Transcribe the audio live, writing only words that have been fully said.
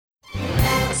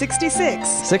66.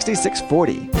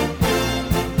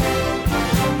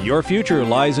 6640. Your future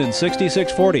lies in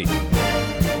 6640.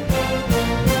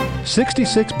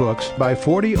 66 books by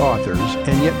 40 authors,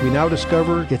 and yet we now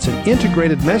discover it's an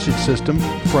integrated message system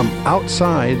from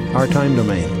outside our time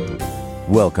domain.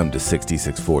 Welcome to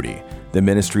 6640, the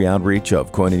ministry outreach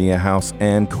of Koinonia House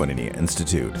and Koinonia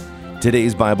Institute.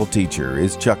 Today's Bible teacher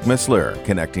is Chuck Missler,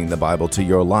 connecting the Bible to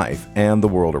your life and the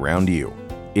world around you.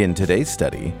 In today's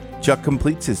study, Chuck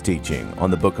completes his teaching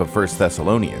on the book of 1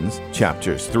 Thessalonians,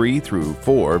 chapters 3 through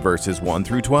 4, verses 1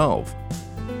 through 12.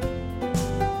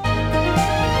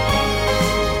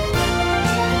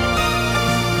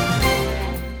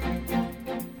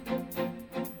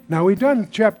 Now, we've done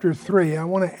chapter 3. I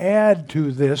want to add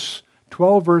to this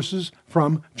 12 verses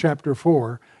from chapter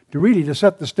 4 to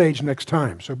set the stage next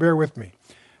time. So bear with me.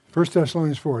 1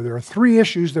 Thessalonians 4. There are 3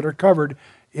 issues that are covered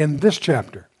in this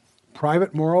chapter.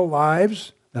 Private moral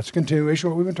lives, that's a continuation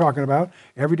of what we've been talking about.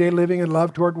 Everyday living in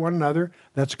love toward one another,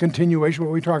 that's a continuation of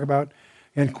what we talk about.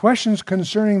 And questions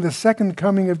concerning the second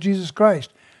coming of Jesus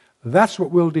Christ. That's what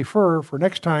we'll defer for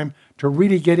next time to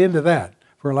really get into that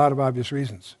for a lot of obvious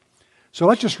reasons. So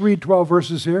let's just read 12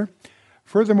 verses here.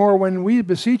 Furthermore, when we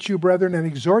beseech you, brethren, and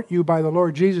exhort you by the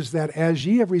Lord Jesus, that as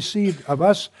ye have received of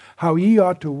us how ye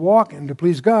ought to walk and to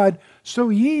please God, so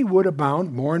ye would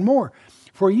abound more and more.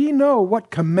 For ye know what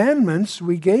commandments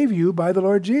we gave you by the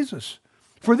Lord Jesus.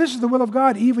 For this is the will of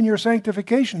God, even your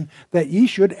sanctification, that ye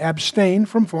should abstain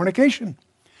from fornication.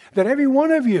 That every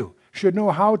one of you should know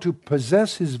how to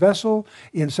possess his vessel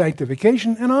in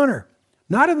sanctification and honor,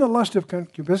 not in the lust of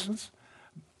concupiscence,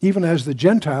 even as the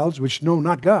Gentiles which know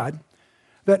not God,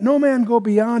 that no man go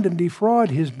beyond and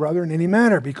defraud his brother in any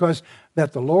manner, because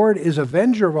that the Lord is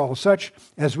avenger of all such,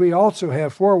 as we also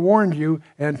have forewarned you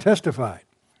and testified.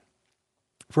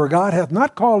 For God hath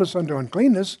not called us unto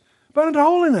uncleanness, but unto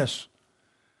holiness.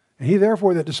 And he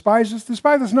therefore that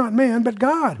despiseth not man, but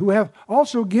God, who hath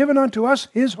also given unto us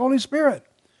his Holy Spirit.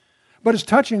 But as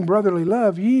touching brotherly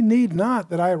love, ye need not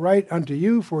that I write unto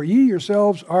you, for ye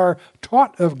yourselves are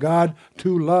taught of God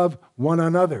to love one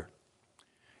another.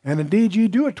 And indeed ye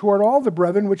do it toward all the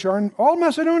brethren which are in all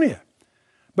Macedonia.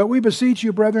 But we beseech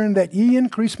you, brethren, that ye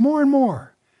increase more and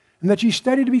more, and that ye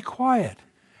study to be quiet,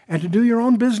 and to do your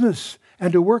own business,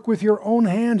 and to work with your own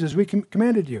hands as we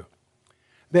commanded you,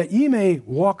 that ye may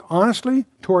walk honestly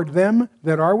toward them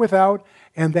that are without,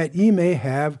 and that ye may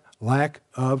have lack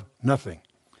of nothing.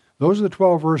 Those are the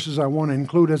 12 verses I want to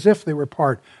include as if they were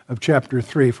part of chapter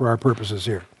 3 for our purposes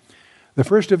here. The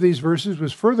first of these verses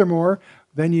was, furthermore,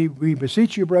 then we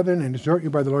beseech you, brethren, and exhort you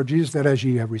by the Lord Jesus, that as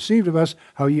ye have received of us,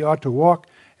 how ye ought to walk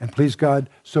and please God,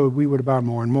 so we would abound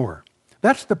more and more.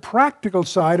 That's the practical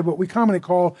side of what we commonly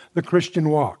call the Christian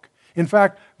walk. In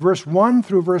fact, verse 1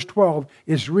 through verse 12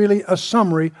 is really a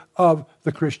summary of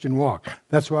the Christian walk.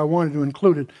 That's why I wanted to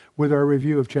include it with our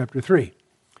review of chapter 3.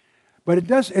 But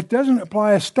it doesn't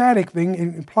apply a static thing,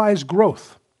 it implies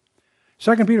growth.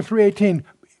 2 Peter 3:18,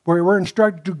 where we're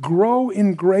instructed to grow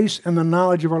in grace and the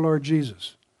knowledge of our Lord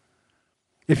Jesus.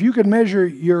 If you could measure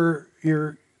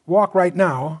your walk right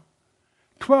now,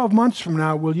 12 months from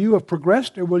now, will you have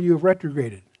progressed or will you have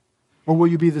retrograded? Or will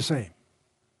you be the same?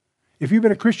 If you've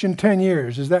been a Christian 10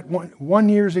 years, is that one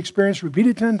year's experience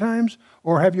repeated 10 times?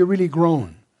 Or have you really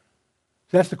grown?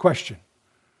 That's the question.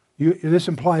 This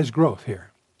implies growth here.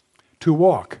 To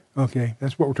walk. Okay,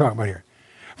 that's what we're talking about here.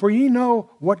 For ye know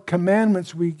what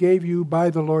commandments we gave you by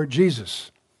the Lord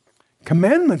Jesus.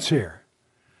 Commandments here.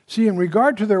 See, in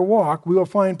regard to their walk, we will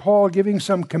find Paul giving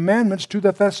some commandments to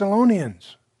the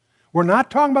Thessalonians. We're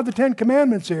not talking about the 10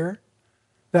 commandments here.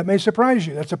 That may surprise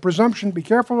you. That's a presumption. Be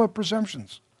careful of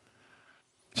presumptions.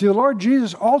 See, the Lord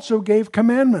Jesus also gave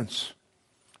commandments.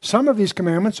 Some of these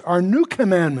commandments are new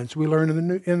commandments we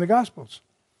learn in the Gospels.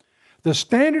 The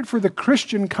standard for the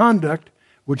Christian conduct,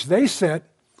 which they set,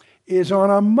 is on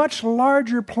a much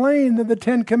larger plane than the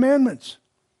 10 commandments.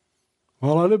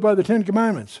 Well, I live by the 10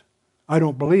 commandments. I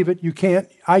don't believe it. You can't.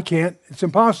 I can't. It's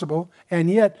impossible. And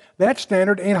yet, that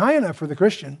standard ain't high enough for the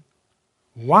Christian.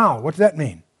 Wow, what does that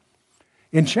mean?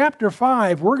 In chapter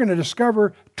 5, we're going to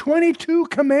discover 22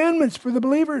 commandments for the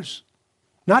believers.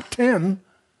 Not 10.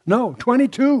 No,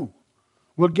 22.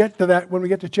 We'll get to that when we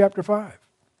get to chapter 5.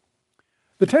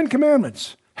 The 10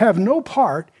 commandments have no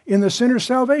part in the sinner's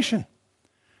salvation,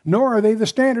 nor are they the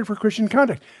standard for Christian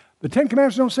conduct. The 10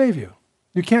 commandments don't save you.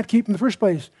 You can't keep them in the first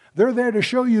place. They're there to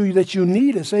show you that you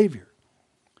need a Savior.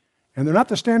 And they're not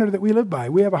the standard that we live by.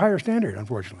 We have a higher standard,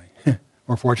 unfortunately.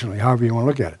 Or fortunately, however you want to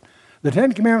look at it. The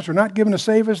 10 commandments were not given to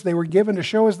save us. They were given to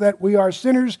show us that we are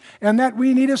sinners and that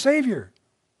we need a Savior.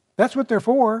 That's what they're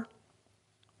for.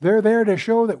 They're there to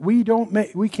show that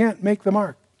we can't make the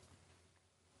mark.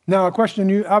 Now, a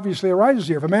question obviously arises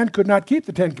here. If a man could not keep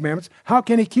the 10 commandments, how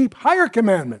can he keep higher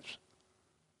commandments?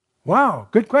 Wow,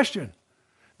 good question.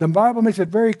 The Bible makes it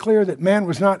very clear that man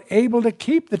was not able to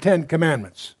keep the 10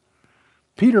 commandments.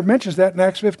 Peter mentions that in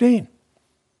Acts 15.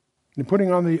 And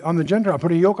putting on the Gentile,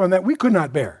 putting a yoke on that we could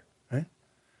not bear. Right?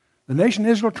 The nation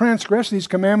Israel transgressed these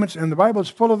commandments, and the Bible is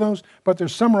full of those, but they're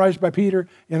summarized by Peter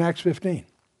in Acts 15.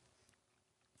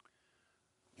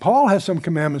 Paul has some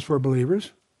commandments for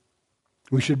believers.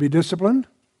 We should be disciplined.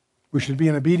 We should be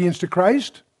in obedience to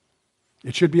Christ.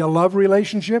 It should be a love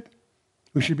relationship.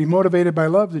 We should be motivated by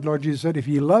love. The Lord Jesus said, if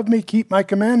ye love me, keep my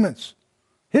commandments.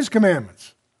 His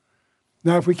commandments.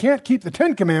 Now, if we can't keep the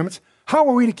 10 commandments, how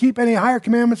are we to keep any higher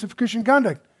commandments of Christian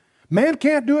conduct? Man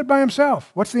can't do it by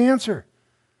himself. What's the answer?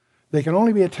 They can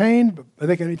only be attained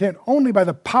only by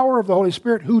the power of the Holy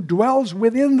Spirit who dwells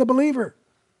within the believer.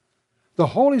 The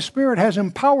Holy Spirit has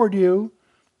empowered you,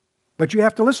 but you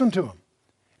have to listen to him.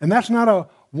 And that's not a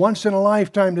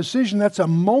once-in-a-lifetime decision. That's a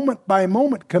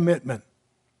moment-by-moment commitment.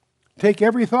 Take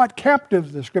every thought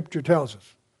captive, the Scripture tells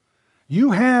us.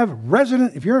 You have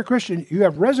if you're a Christian, you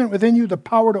have resident within you the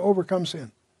power to overcome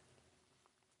sin.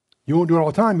 You won't do it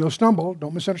all the time. You'll stumble.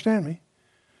 Don't misunderstand me.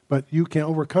 But you can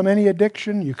overcome any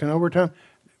addiction. You can overcome,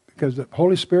 because the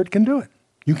Holy Spirit can do it.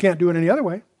 You can't do it any other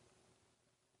way.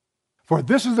 For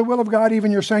this is the will of God,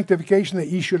 even your sanctification, that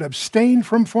ye should abstain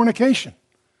from fornication.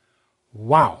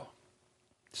 Wow.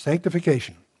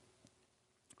 Sanctification.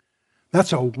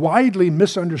 That's a widely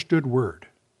misunderstood word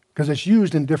because it's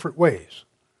used in different ways.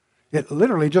 It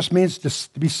literally just means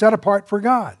to be set apart for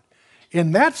God.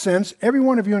 In that sense, every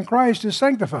one of you in Christ is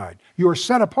sanctified. You are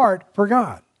set apart for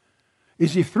God.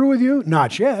 Is he through with you?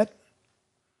 Not yet.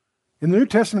 In the New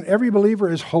Testament, every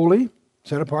believer is holy,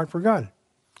 set apart for God.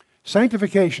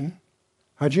 Sanctification,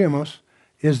 hagios,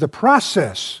 is the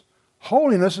process.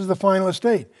 Holiness is the final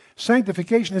estate.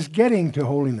 Sanctification is getting to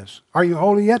holiness. Are you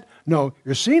holy yet? No,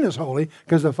 you're seen as holy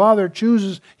because the Father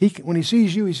chooses, when he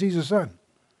sees you, he sees the Son.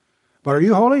 But are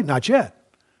you holy? Not yet.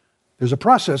 There's a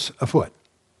process afoot.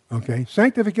 Okay,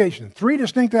 sanctification, 3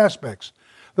 distinct aspects.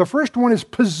 The first one is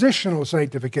positional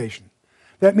sanctification.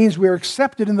 That means we're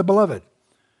accepted in the beloved.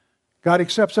 God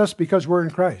accepts us because we're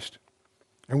in Christ.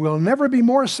 And we'll never be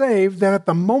more saved than at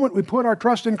the moment we put our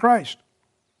trust in Christ.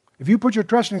 If you put your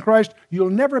trust in Christ,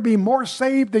 you'll never be more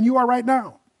saved than you are right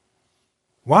now.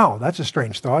 Wow, that's a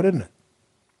strange thought, isn't it?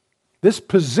 This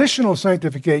positional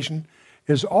sanctification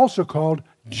is also called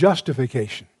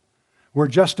justification. We're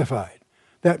justified.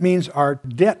 That means our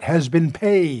debt has been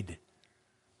paid.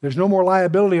 There's no more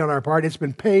liability on our part. It's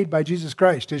been paid by Jesus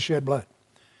Christ, his shed blood.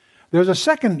 There's a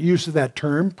second use of that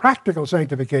term, practical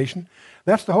sanctification.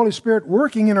 That's the Holy Spirit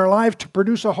working in our life to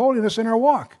produce a holiness in our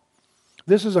walk.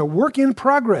 This is a work in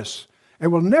progress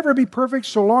and will never be perfect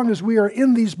so long as we are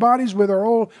in these bodies with our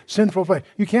old sinful flesh.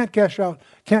 You can't cast out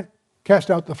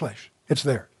the flesh. It's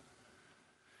there.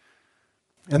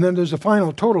 And then there's a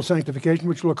final total sanctification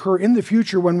which will occur in the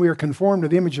future when we are conformed to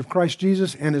the image of Christ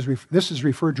Jesus, and this is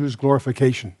referred to as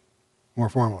glorification, more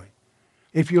formally.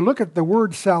 If you look at the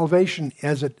word salvation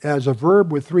as a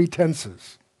verb with 3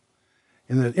 tenses,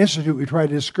 in the Institute we try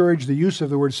to discourage the use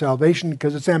of the word salvation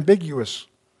because it's ambiguous.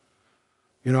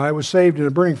 You know, I was saved in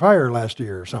a burning fire last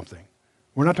year or something.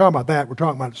 We're not talking about that. We're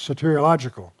talking about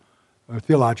soteriological or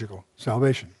theological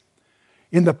salvation.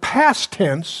 In the past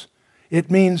tense,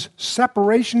 it means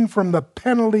separation from the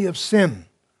penalty of sin.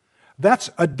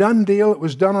 That's a done deal. It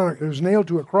was nailed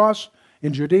to a cross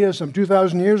in Judea some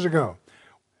 2,000 years ago.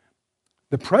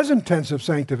 The present tense of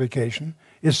sanctification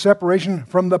is separation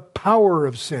from the power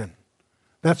of sin.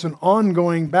 That's an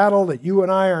ongoing battle that you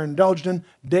and I are indulged in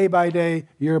day by day,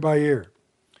 year by year.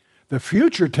 The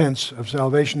future tense of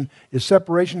salvation is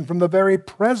separation from the very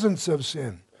presence of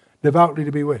sin, devoutly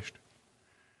to be wished.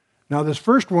 Now this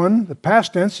first one, the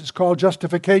past tense, is called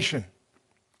justification.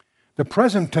 The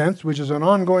present tense, which is an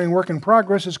ongoing work in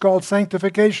progress, is called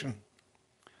sanctification.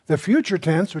 The future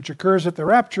tense, which occurs at the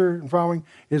rapture and following,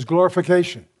 is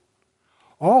glorification.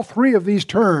 All 3 of these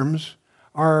terms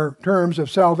are terms of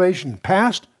salvation,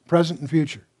 past, present, and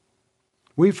future.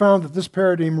 We found that this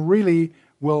paradigm really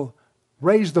will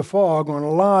raise the fog on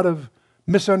a lot of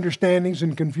misunderstandings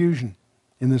and confusion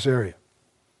in this area.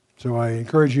 So I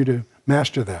encourage you to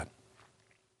master that.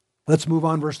 Let's move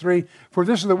on, verse 3. For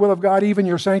this is the will of God, even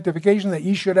your sanctification, that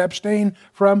ye should abstain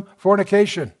from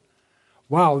fornication.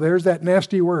 Wow, there's that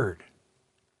nasty word.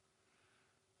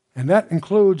 And that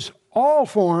includes all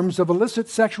forms of illicit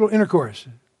sexual intercourse,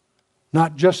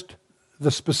 not just the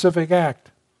specific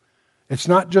act. It's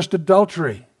not just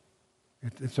adultery.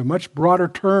 It's a much broader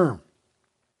term.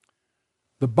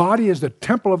 The body is the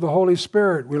temple of the Holy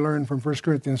Spirit, we learn from 1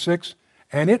 Corinthians 6,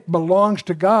 and it belongs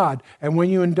to God. And when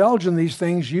you indulge in these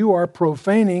things, you are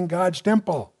profaning God's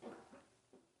temple.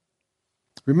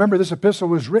 Remember, this epistle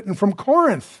was written from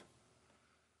Corinth.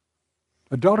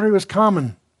 Adultery was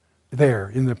common there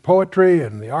in the poetry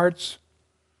and the arts.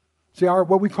 See,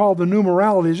 what we call the new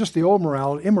morality is just the old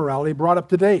morality, immorality brought up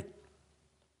to date.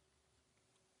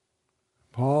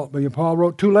 Paul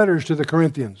wrote 2 letters to the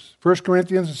Corinthians, 1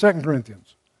 Corinthians and 2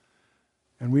 Corinthians.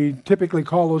 And we typically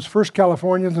call those First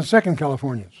Californians and Second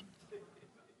Californians,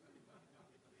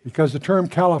 because the term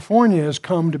California has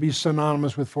come to be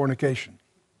synonymous with fornication.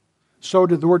 So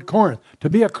did the word Corinth. To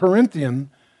be a Corinthian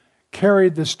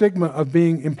carried the stigma of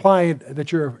being implied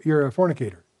that you're a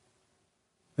fornicator.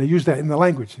 They use that in the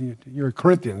language. You're a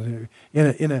Corinthian.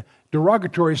 In a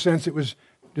derogatory sense, it was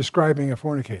describing a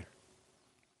fornicator.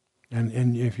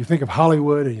 And if you think of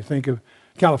Hollywood and you think of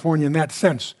California in that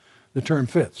sense, the term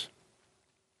fits.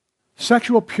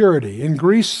 Sexual purity. In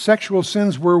Greece, sexual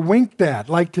sins were winked at.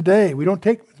 Like today, we don't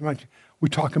take much. We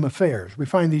talk them affairs. We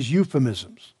find these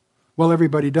euphemisms. Well,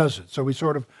 everybody does it, so we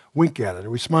sort of wink at it or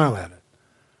we smile at it.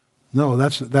 No,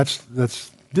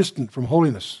 that's distant from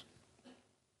holiness.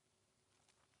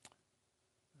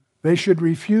 They should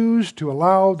refuse to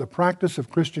allow the practice of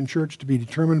Christian church to be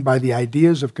determined by the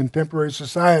ideas of contemporary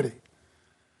society.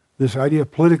 This idea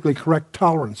of politically correct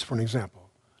tolerance, for an example.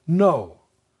 No.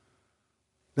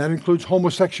 That includes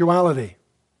homosexuality.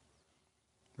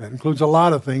 That includes a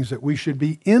lot of things that we should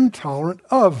be intolerant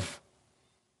of.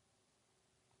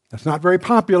 That's not very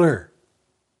popular.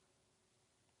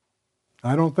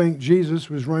 I don't think Jesus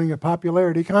was running a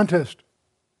popularity contest.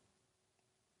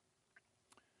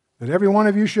 That every one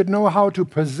of you should know how to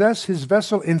possess his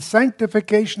vessel in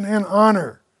sanctification and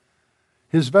honor.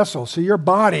 His vessel. See, your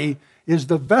body is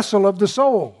the vessel of the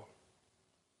soul.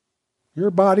 Your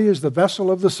body is the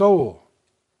vessel of the soul.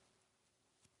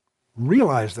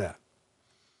 Realize that.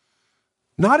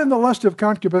 Not in the lust of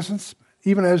concupiscence,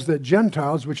 even as the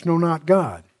Gentiles which know not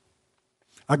God.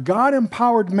 A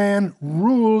God-empowered man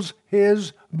rules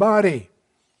his body.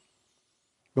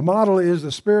 The model is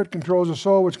the spirit controls the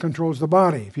soul, which controls the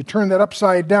body. If you turn that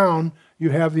upside down,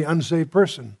 you have the unsaved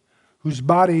person whose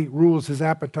body rules his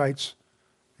appetites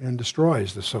and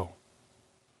destroys the soul.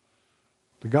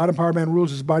 The God-empowered man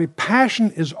rules his body.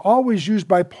 Passion is always used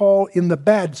by Paul in the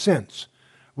bad sense.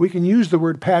 We can use the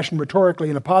word passion rhetorically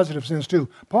in a positive sense too.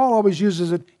 Paul always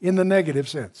uses it in the negative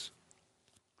sense.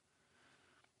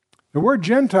 The word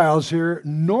Gentiles here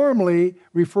normally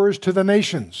refers to the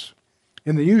nations.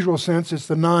 In the usual sense, it's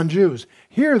the non-Jews.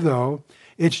 Here, though,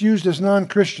 it's used as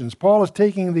non-Christians. Paul is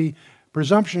taking the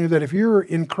presumption that if you're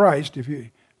in Christ,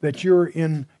 you're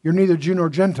neither Jew nor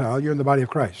Gentile, you're in the body of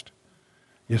Christ.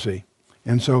 You see.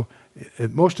 And so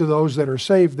most of those that are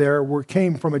saved there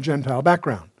came from a Gentile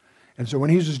background. And so when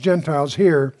he uses Gentiles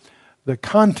here, the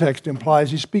context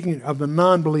implies he's speaking of the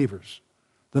non-believers,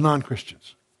 the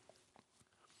non-Christians.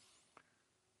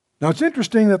 Now it's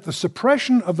interesting that the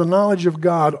suppression of the knowledge of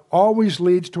God always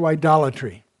leads to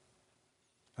idolatry.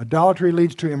 Idolatry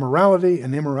leads to immorality,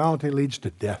 and immorality leads to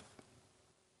death.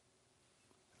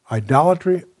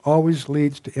 Idolatry always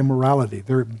leads to immorality.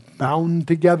 They're bound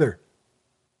together.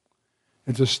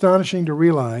 It's astonishing to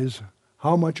realize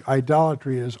how much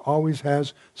idolatry always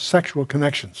has sexual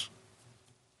connections.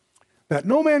 That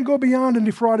no man go beyond and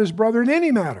defraud his brother in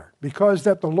any matter, because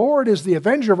that the Lord is the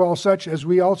avenger of all such, as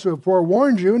we also have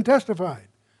forewarned you and testified.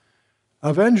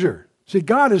 Avenger. See,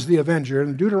 God is the avenger.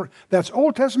 And that's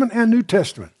Old Testament and New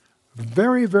Testament.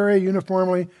 Very, very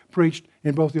uniformly preached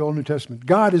in both the Old and New Testament.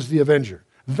 God is the avenger.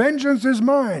 Vengeance is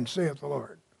mine, saith the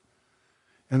Lord.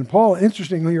 And Paul,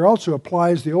 interestingly, also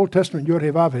applies the Old Testament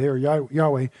Yod-Heh-Vav-Heh, or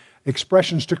Yahweh,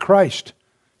 expressions to Christ.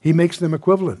 He makes them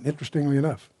equivalent, interestingly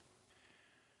enough.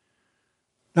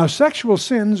 Now, sexual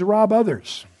sins rob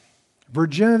others.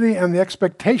 Virginity and the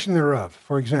expectation thereof,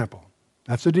 for example.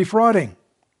 That's a defrauding.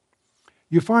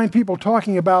 You find people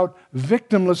talking about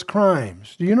victimless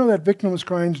crimes. Do you know that victimless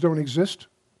crimes don't exist?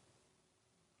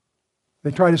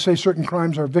 They try to say certain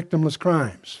crimes are victimless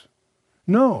crimes.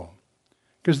 No,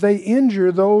 because they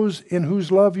injure those in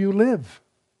whose love you live.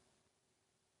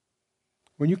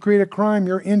 When you create a crime,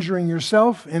 you're injuring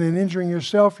yourself, and in injuring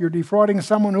yourself, you're defrauding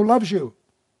someone who loves you.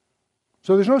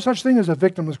 So there's no such thing as a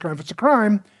victimless crime. If it's a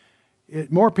crime,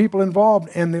 more people involved,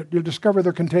 and you'll discover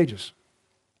they're contagious.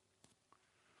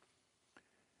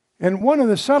 And one of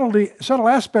the subtle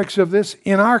aspects of this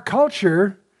in our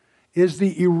culture is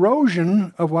the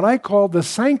erosion of what I call the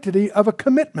sanctity of a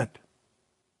commitment.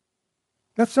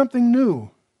 That's something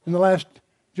new in the last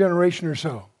generation or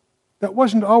so. That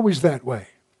wasn't always that way.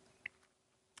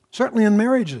 Certainly in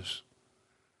marriages.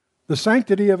 The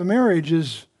sanctity of a marriage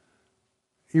is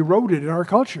eroded in our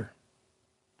culture.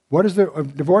 What is the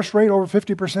divorce rate? Over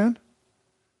 50%?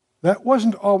 That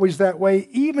wasn't always that way,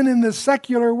 even in the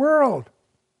secular world.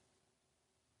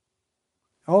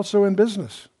 Also in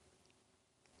business.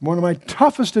 One of my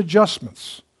toughest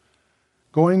adjustments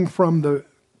going from the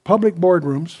public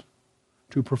boardrooms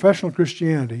to professional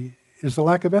Christianity is the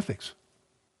lack of ethics.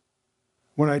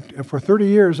 For 30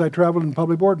 years, I traveled in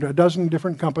public boardrooms, a dozen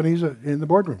different companies in the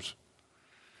boardrooms.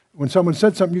 When someone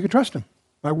said something, you could trust them.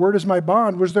 My word is my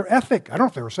bond was their ethic. I don't know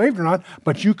if they were saved or not,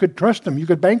 but you could trust them. You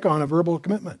could bank on a verbal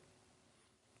commitment.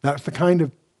 That's the kind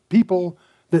of people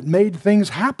that made things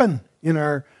happen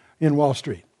in Wall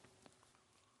Street.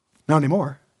 Not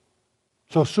anymore.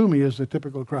 So sue me is the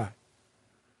typical cry.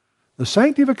 The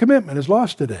sanctity of a commitment is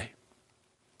lost today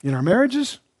in our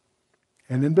marriages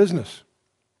and in business.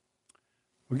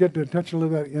 We'll get to touch a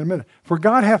little bit in a minute. For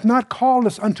God hath not called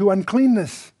us unto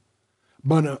uncleanness,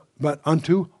 but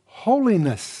unto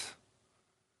holiness.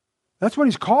 That's what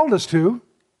He's called us to.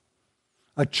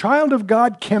 A child of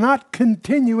God cannot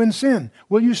continue in sin.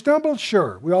 Will you stumble?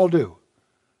 Sure, we all do.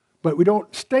 But we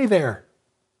don't stay there.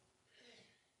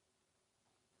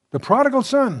 The prodigal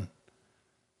son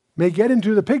may get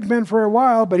into the pig pen for a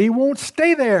while, but he won't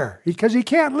stay there because he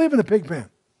can't live in the pig pen.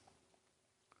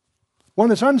 One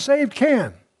that's unsaved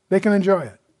can. They can enjoy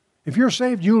it. If you're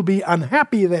saved, you'll be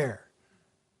unhappy there.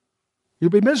 You'll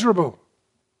be miserable.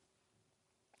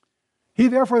 He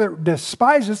therefore that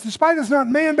despiseth not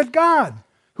man but God,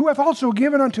 who hath also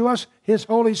given unto us His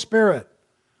Holy Spirit.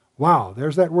 Wow,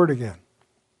 there's that word again.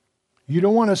 You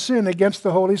don't want to sin against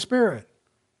the Holy Spirit.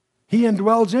 He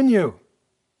indwells in you.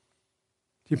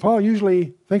 See, Paul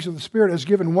usually thinks of the Spirit as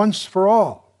given once for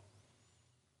all.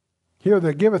 Here,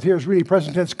 the giveth here is really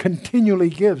present tense, continually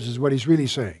gives is what he's really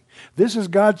saying. This is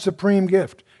God's supreme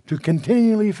gift, to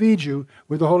continually feed you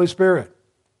with the Holy Spirit.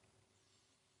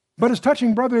 But as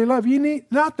touching brotherly love, ye need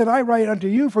not that I write unto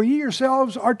you, for ye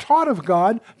yourselves are taught of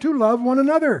God to love one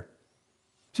another.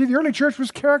 See, the early church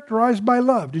was characterized by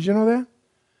love. Did you know that?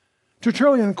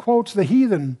 Tertullian quotes the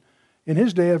heathen in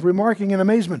his day of remarking in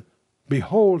amazement,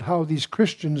 behold how these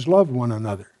Christians love one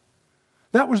another.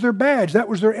 That was their badge. That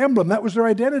was their emblem. That was their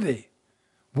identity.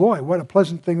 Boy, what a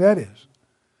pleasant thing that is.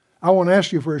 I want to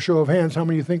ask you for a show of hands, how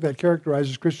many of you think that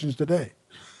characterizes Christians today?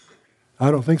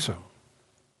 I don't think so.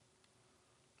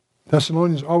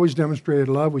 Thessalonians always demonstrated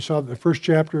love. We saw the first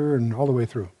chapter and all the way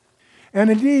through. And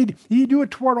indeed, ye do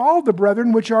it toward all the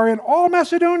brethren which are in all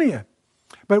Macedonia.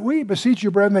 But we beseech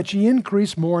you, brethren, that ye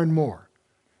increase more and more.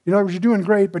 In other words, you're doing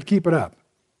great, but keep it up.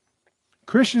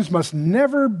 Christians must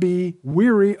never be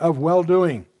weary of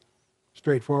well-doing.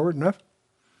 Straightforward enough.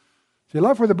 See,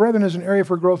 love for the brethren is an area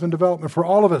for growth and development for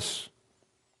all of us.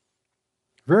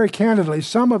 Very candidly,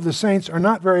 some of the saints are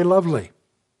not very lovely.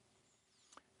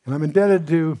 And I'm indebted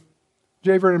to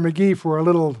J. Vernon McGee for a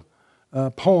little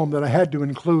poem that I had to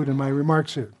include in my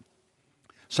remarks here.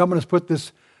 Someone has put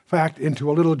this fact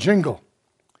into a little jingle.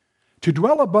 To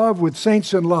dwell above with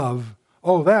saints in love,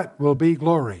 oh, that will be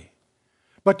glory.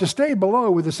 But to stay below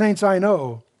with the saints I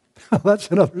know, that's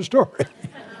another story.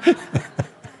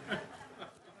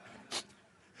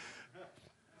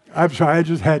 I'm sorry, I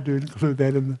just had to include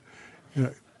that in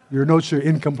the, your notes are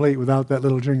incomplete without that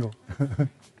little jingle.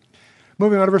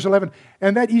 Moving on to verse 11.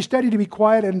 And that ye study to be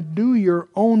quiet and do your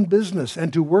own business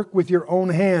and to work with your own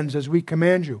hands as we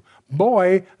command you.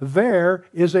 Boy, there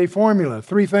is a formula.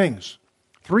 3 things.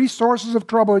 3 sources of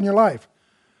trouble in your life.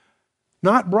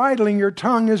 Not bridling your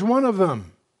tongue is one of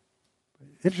them.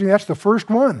 Interesting, that's the first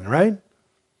one, right?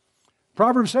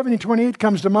 Proverbs 17:28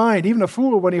 comes to mind. Even a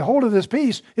fool, when he holdeth his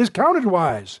peace, is counted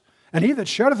wise. And he that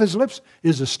shutteth his lips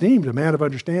is esteemed a man of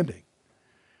understanding.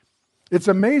 It's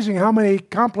amazing how many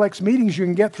complex meetings you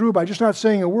can get through by just not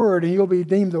saying a word, and you'll be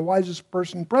deemed the wisest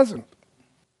person present.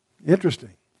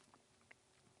 Interesting.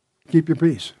 Keep your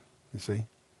peace, you see.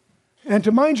 And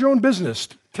to mind your own business,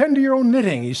 tend to your own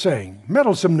knitting, he's saying.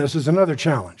 Meddlesomeness is another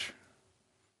challenge.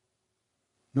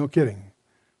 No kidding.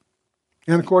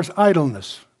 And of course,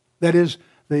 idleness. That is,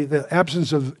 the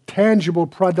absence of tangible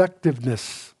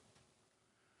productiveness.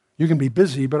 You can be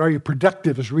busy, but are you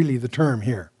productive is really the term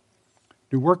here.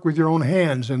 To work with your own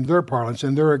hands in their parlance,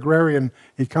 in their agrarian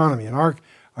economy. In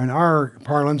our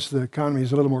parlance, the economy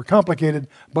is a little more complicated,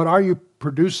 but are you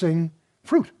producing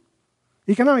fruit?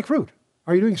 Economic fruit.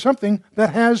 Are you doing something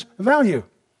that has value?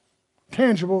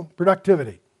 Tangible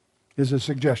productivity is a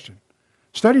suggestion.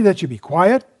 Study that you be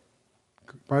quiet,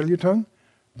 bridle your tongue,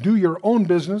 do your own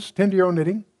business, tend to your own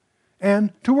knitting,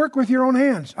 and to work with your own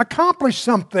hands. Accomplish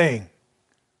something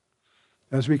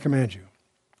as we command you.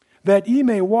 That ye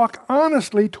may walk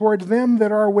honestly toward them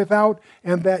that are without,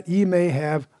 and that ye may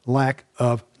have lack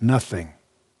of nothing.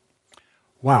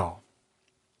 Wow.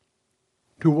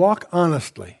 To walk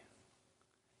honestly.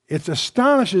 It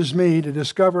astonishes me to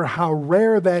discover how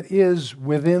rare that is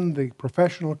within the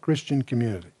professional Christian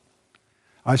community.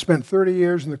 I spent 30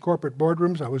 years in the corporate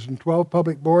boardrooms. I was in 12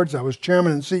 public boards. I was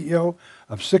chairman and CEO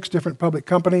of 6 different public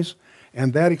companies,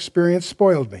 and that experience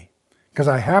spoiled me because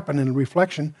I happened, in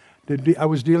reflection, I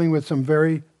was dealing with some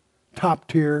very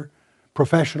top-tier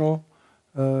professional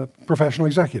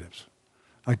executives.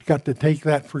 I got to take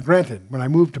that for granted. When I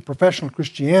moved to professional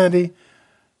Christianity,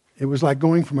 it was like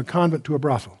going from a convent to a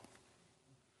brothel.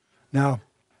 Now,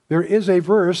 there is a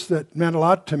verse that meant a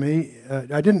lot to me.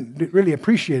 I didn't really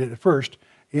appreciate it at first.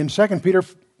 In 2 Peter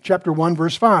chapter 1,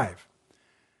 verse 5.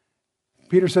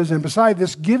 Peter says, "And beside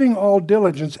this, giving all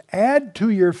diligence, add to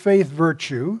your faith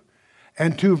virtue,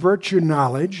 and to virtue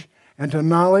knowledge, and to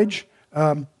knowledge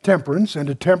temperance, and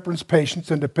to temperance patience,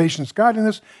 and to patience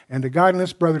godliness, and to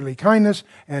godliness brotherly kindness,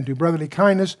 and to brotherly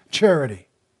kindness charity."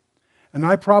 And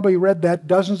I probably read that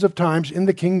dozens of times in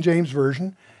the King James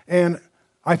Version, and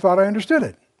I thought I understood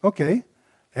it. Okay,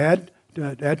 add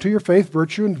to your faith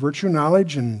virtue, and virtue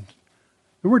knowledge, and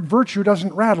the word virtue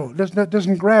doesn't rattle,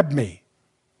 doesn't grab me.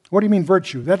 What do you mean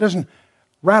virtue? That doesn't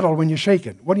rattle when you shake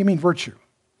it. What do you mean virtue?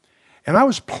 And I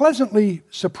was pleasantly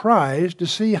surprised to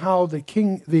see how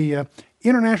the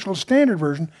International Standard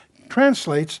Version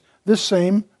translates this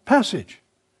same passage.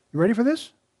 You ready for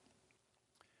this?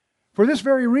 "For this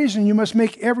very reason, you must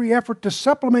make every effort to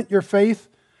supplement your faith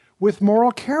with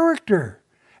moral character,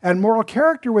 and moral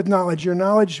character with knowledge, your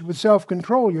knowledge with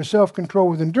self-control, your self-control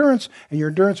with endurance, and your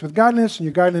endurance with godliness, and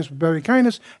your godliness with brotherly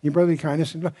kindness, and your brotherly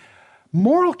kindness."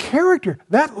 Moral character,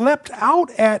 that leapt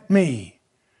out at me.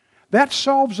 That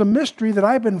solves a mystery that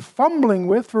I've been fumbling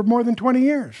with for more than 20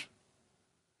 years.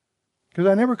 Because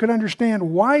I never could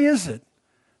understand, why is it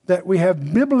that we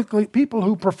have biblically people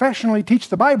who professionally teach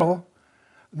the Bible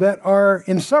that are,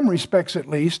 in some respects at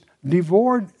least,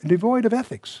 devoid of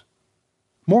ethics,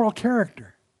 moral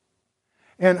character.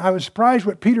 And I was surprised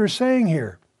what Peter is saying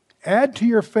here. Add to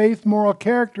your faith moral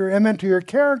character, and then to your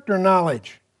character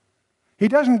knowledge. He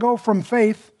doesn't go from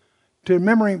faith to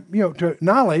memory, to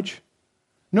knowledge.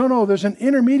 No, there's an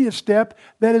intermediate step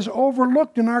that is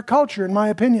overlooked in our culture, in my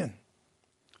opinion.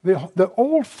 The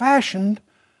old-fashioned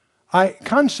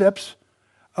concepts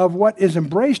of what is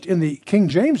embraced in the King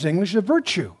James English of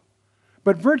virtue.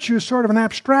 But virtue is sort of an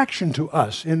abstraction to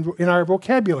us in our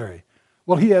vocabulary.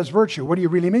 Well, he has virtue. What do you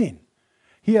really mean?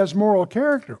 He has moral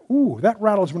character. Ooh, that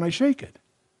rattles when I shake it.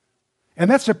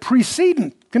 And that's a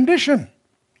precedent condition.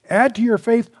 Add to your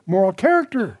faith moral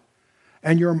character.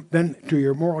 And then to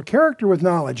your moral character with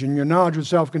knowledge, and your knowledge with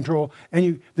self-control,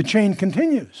 and the chain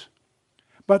continues.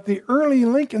 But the early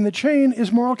link in the chain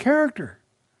is moral character.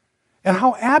 And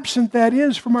how absent that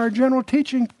is from our general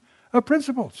teaching of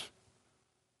principles.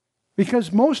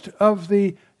 Because most of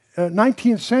the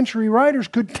 19th century writers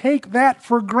could take that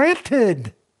for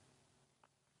granted.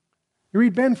 You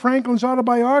read Ben Franklin's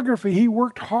autobiography. He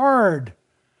worked hard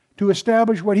to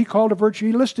establish what he called a virtue.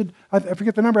 He listed, I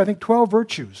forget the number, I think 12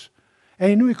 virtues. And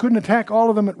he knew he couldn't attack all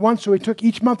of them at once, so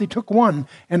each month he took one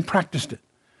and practiced it.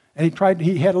 And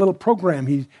he had a little program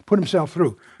he put himself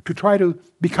through to try to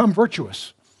become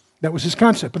virtuous. That was his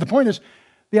concept. But the point is,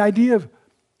 the idea of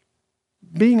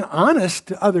being honest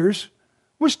to others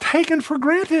was taken for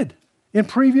granted in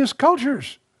previous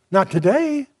cultures. Not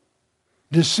today.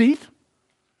 Deceit.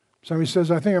 Somebody says,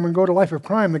 I think I'm going to go to life of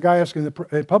crime. The guy asking,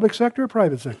 the public sector or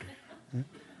private sector? Yeah.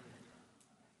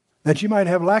 That you might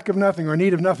have lack of nothing or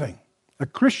need of nothing. A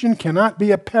Christian cannot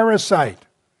be a parasite.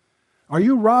 Are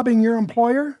you robbing your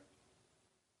employer?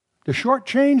 To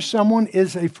shortchange someone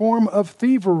is a form of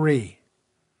thievery.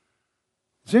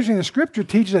 It's interesting, the Scripture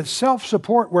teaches that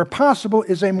self-support, where possible,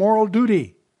 is a moral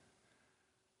duty.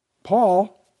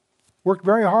 Paul worked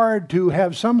very hard to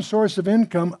have some source of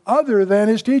income other than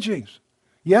his teachings.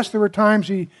 Yes, there were times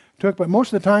he took, but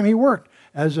most of the time he worked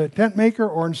as a tent maker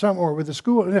or with the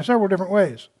school in several different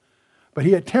ways. But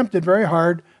he attempted very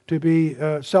hard to be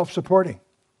self-supporting.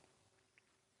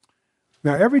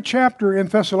 Now, every chapter in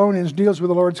Thessalonians deals with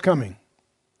the Lord's coming.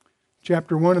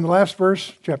 Chapter 1 in the last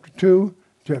verse, chapter 2,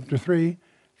 chapter 3,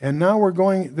 and now we're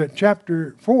going to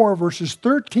chapter 4, verses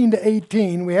 13 to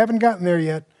 18. We haven't gotten there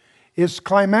yet. It's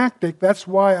climactic. That's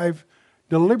why I've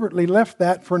deliberately left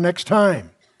that for next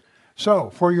time. So,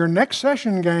 for your next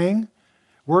session, gang,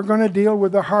 we're going to deal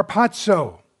with the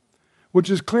harpazo, which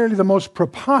is clearly the most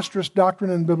preposterous doctrine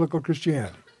in biblical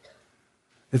Christianity.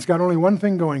 It's got only one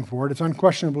thing going for it. It's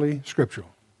unquestionably scriptural.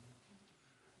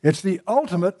 It's the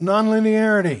ultimate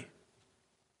nonlinearity,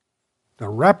 the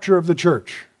rapture of the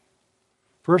church.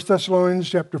 1 Thessalonians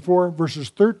chapter 4, verses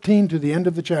 13 to the end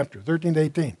of the chapter, 13 to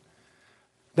 18.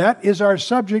 That is our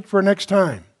subject for next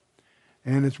time.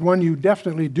 And it's one you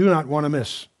definitely do not want to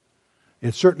miss.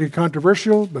 It's certainly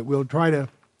controversial, but we'll try to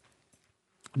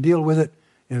deal with it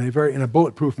in a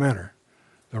bulletproof manner.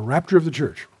 The rapture of the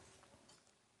church.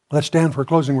 Let's stand for a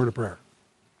closing word of prayer.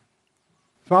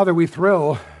 Father, we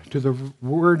thrill to the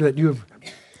word that you have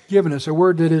given us, a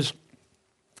word that is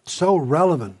so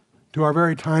relevant to our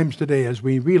very times today as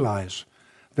we realize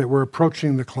that we're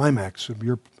approaching the climax of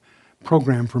your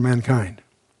program for mankind.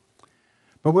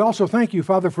 But we also thank you,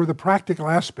 Father, for the practical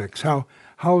aspects,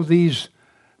 how these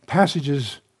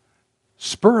passages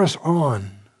spur us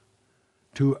on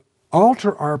to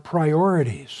alter our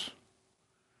priorities,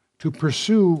 to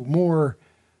pursue more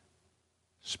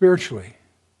spiritually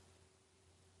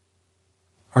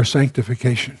our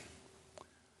sanctification.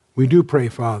 We do pray,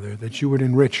 Father, that you would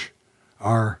enrich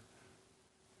our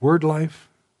word life,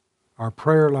 our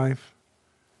prayer life,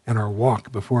 and our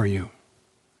walk before you.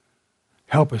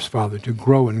 Help us, Father, to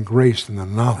grow in grace and the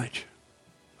knowledge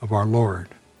of our Lord,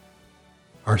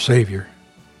 our Savior,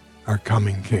 our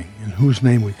coming King, in whose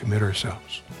name we commit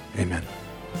ourselves. Amen.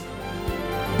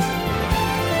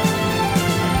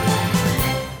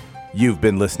 You've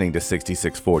been listening to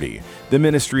 6640, the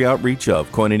ministry outreach of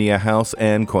Koinonia House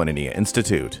and Koinonia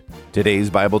Institute. Today's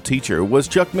Bible teacher was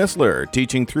Chuck Missler,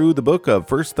 teaching through the book of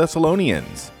 1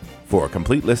 Thessalonians. For a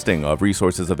complete listing of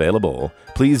resources available,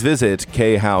 please visit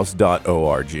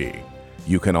khouse.org.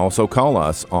 You can also call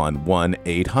us on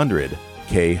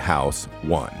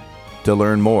 1-800-KHOUSE-1. To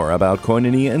learn more about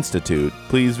Koinonia Institute,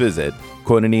 please visit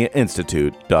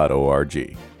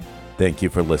koinoniainstitute.org. Thank you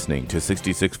for listening to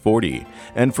 6640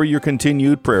 and for your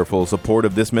continued prayerful support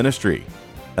of this ministry.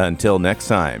 Until next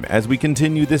time, as we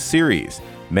continue this series,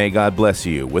 may God bless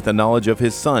you with the knowledge of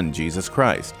His Son, Jesus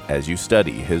Christ, as you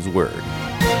study His Word.